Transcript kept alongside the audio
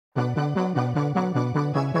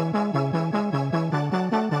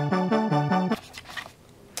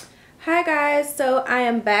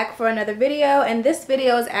am back for another video, and this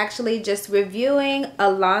video is actually just reviewing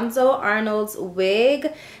Alonzo Arnold's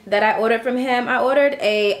wig that I ordered from him. I ordered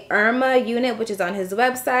a Irma unit, which is on his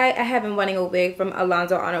website. I have been wanting a wig from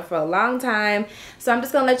Alonzo Arnold for a long time, so I'm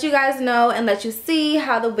just gonna let you guys know and let you see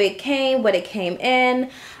how the wig came, what it came in.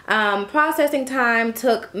 Processing time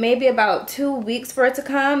took maybe about 2 weeks for it to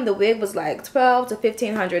come. The wig was like $1,200 to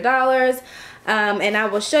 $1,500, and I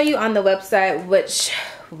will show you on the website which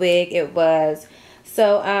wig it was.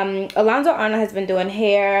 So Alonzo Arnold has been doing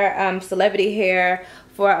hair, celebrity hair,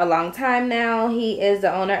 for a long time now. He is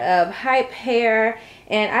the owner of Hype Hair,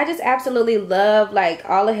 and I just absolutely love like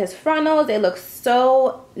all of his frontals. They look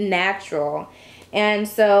so natural. And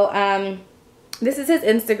so this is his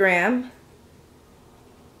Instagram.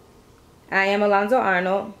 I am Alonzo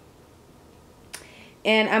Arnold,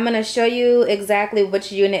 and I'm going to show you exactly which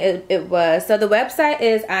unit it was. So the website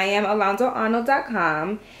is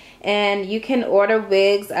IamAlonzoArnold.com, and you can order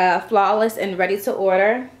wigs flawless and ready to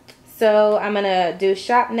order. So I'm going to do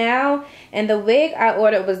shop now, and the wig I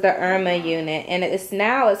ordered was the Irma unit, and it's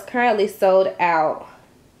currently sold out.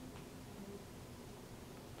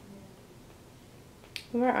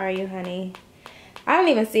 Where are you, honey? I don't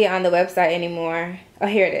even see it on the website anymore. Oh,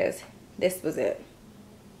 here it is. This was it.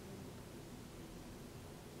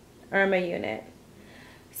 Irma unit.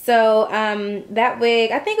 So that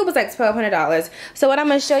wig, I think it was like $1,200. So what I'm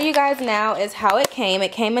going to show you guys now is how it came.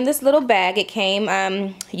 It came in this little bag. It came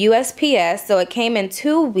USPS, so it came in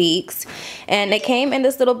 2 weeks, and it came in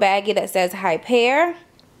this little baggie that says Hype Hair.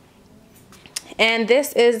 And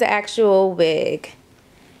this is the actual wig.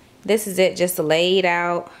 This is it, just laid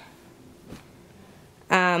out.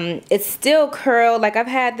 It's still curled. Like, I've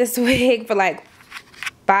had this wig for like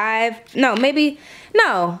maybe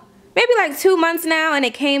like 2 months now, and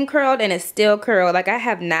it came curled and it's still curled. Like, I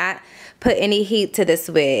have not put any heat to this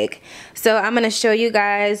wig. So I'm going to show you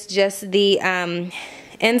guys just the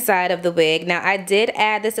inside of the wig. Now, I did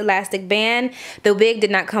add this elastic band. The wig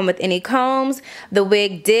did not come with any combs. The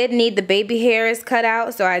wig did need the baby hairs cut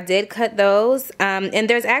out, so I did cut those. And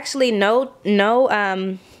there's actually no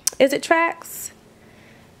is it tracks?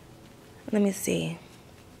 Let me see.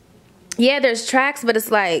 Yeah, there's tracks, but it's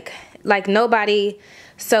like nobody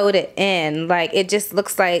sewed it in. Like, it just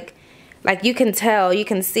looks like you can tell, you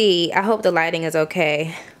can see. I hope the lighting is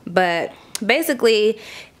okay. But basically,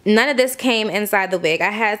 none of this came inside the wig.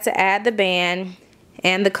 I had to add the band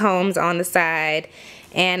and the combs on the side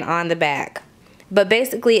and on the back. But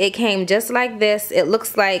basically, it came just like this. It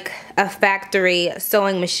looks like a factory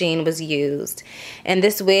sewing machine was used. And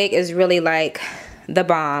this wig is really like the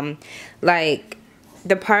bomb. Like,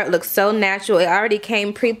 the part looks so natural. It already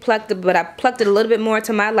came pre-plucked, but I plucked it a little bit more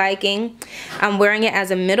to my liking. I'm wearing it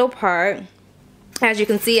as a middle part. As you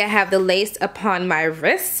can see, I have the lace upon my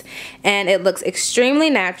wrists, and it looks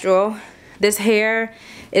extremely natural. This hair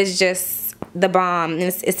is just the bomb.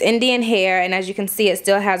 It's Indian hair, and as you can see, it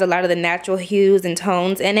still has a lot of the natural hues and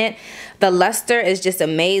tones in it. The luster is just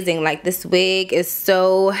amazing. Like, this wig is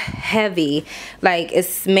so heavy. Like,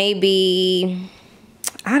 it's maybe,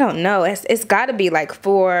 I don't know, it's got to be like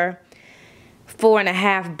four and a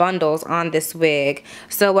half bundles on this wig.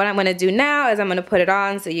 So what I'm going to do now is I'm going to put it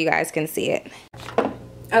on so you guys can see it.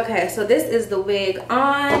 Okay, so this is the wig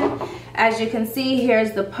on. As you can see,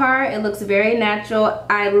 here's the part. It looks very natural.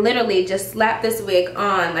 I literally just slapped this wig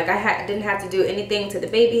on. Like, I didn't have to do anything to the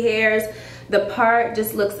baby hairs. The part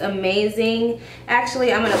just looks amazing.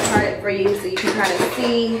 Actually, I'm going to part it for you so you can kind of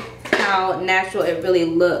see how natural it really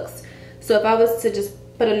looks. So if I was to just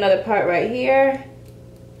put another part right here,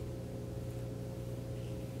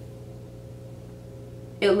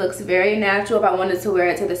 it looks very natural if I wanted to wear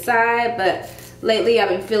it to the side, but lately I've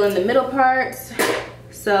been feeling the middle parts.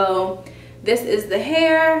 So this is the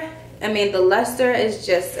hair. I mean, the luster is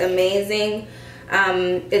just amazing.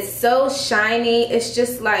 It's so shiny. It's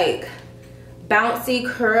just like bouncy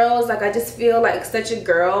curls. Like, I just feel like such a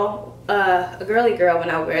girl, a girly girl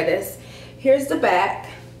when I wear this. Here's the back.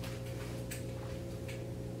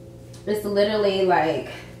 It's literally like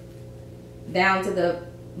down to the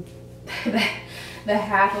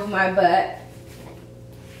half of my butt.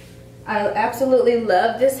 I absolutely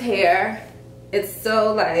love this hair. It's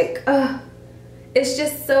so like, it's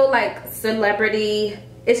just so like celebrity.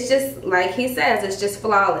 It's just like he says, it's just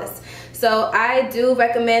flawless. So I do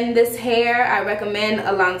recommend this hair. I recommend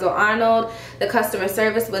Alonzo Arnold. The customer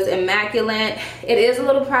service was immaculate. It is a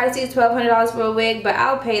little pricey, $1,200 for a wig, but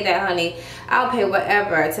I'll pay that, honey. I'll pay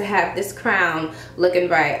whatever to have this crown looking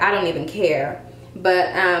right. I don't even care. But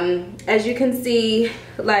as you can see,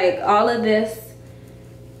 like, all of this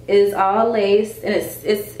is all lace, and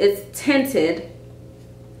it's tinted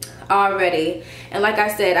already. And like I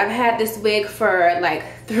said, I've had this wig for like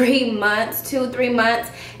 3 months, 2-3 months,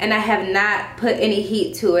 and I have not put any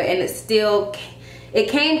heat to it, and it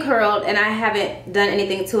came curled, and I haven't done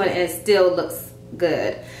anything to it, and it still looks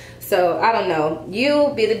good. So I don't know,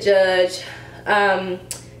 you be the judge.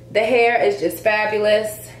 The hair is just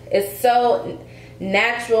fabulous. It's so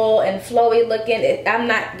natural and flowy looking. I'm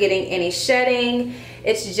not getting any shedding.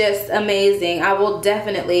 It's just amazing. I will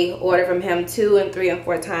definitely order from him 2 and 3 and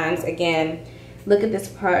 4 times. Again, look at this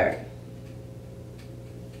part.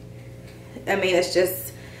 I mean, it's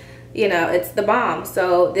just, you know, it's the bomb.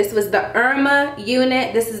 So this was the Irma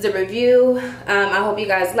unit. This is the review. I hope you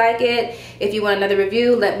guys like it. If you want another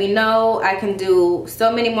review, let me know. I can do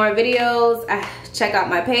so many more videos. Check out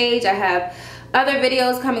my page. I have other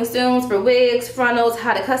videos coming soon for wigs, frontals,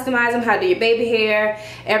 how to customize them, how to do your baby hair,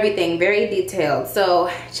 everything very detailed. So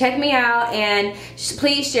check me out, and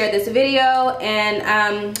please share this video,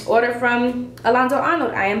 and order from Alonzo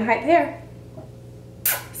Arnold. I am Hype Hair.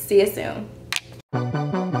 See you soon.